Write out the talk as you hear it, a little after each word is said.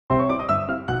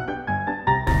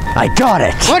I got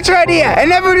it! What's your idea? And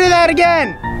never do that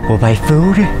again! We'll buy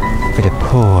food for the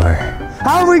poor.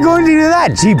 How are we going to do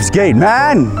that, Cheapskate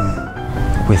man?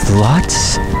 With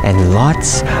lots and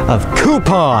lots of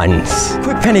coupons.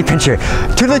 Quick penny pincher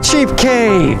to the cheap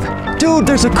cave. Dude,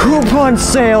 there's a coupon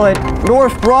sale at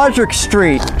North Broderick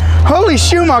Street. Holy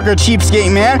Schumacher,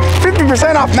 Cheapskate man!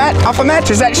 50% off a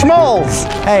mattress at Schmoll's!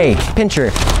 Hey,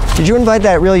 Pincher, did you invite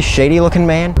that really shady-looking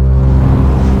man?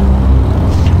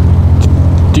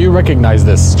 Do you recognize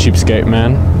this, Cheapskate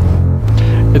man?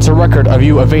 It's a record of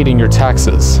you evading your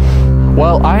taxes.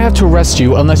 Well, I have to arrest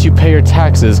you unless you pay your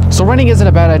taxes, so running isn't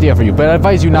a bad idea for you, but I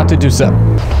advise you not to do so.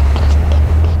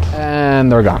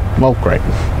 And they're gone. Well, great.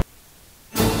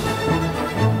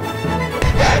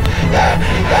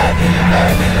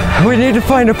 We need to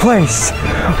find a place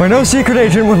where no secret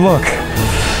agent would look.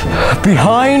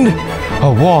 Behind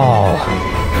a wall.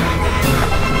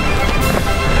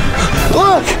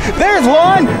 Look! There's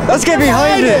one! Let's get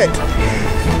behind it!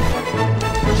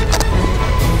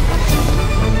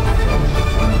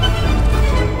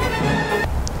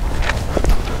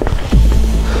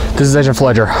 This is Agent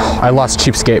Fledger. I lost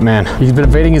Cheapskate man. He's been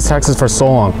evading his taxes for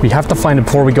so long. We have to find him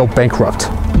before we go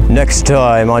bankrupt. Next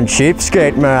time on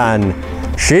Cheapskate Man.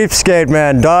 Cheapskate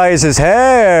Man dyes his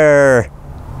hair.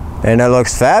 And it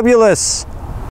looks fabulous.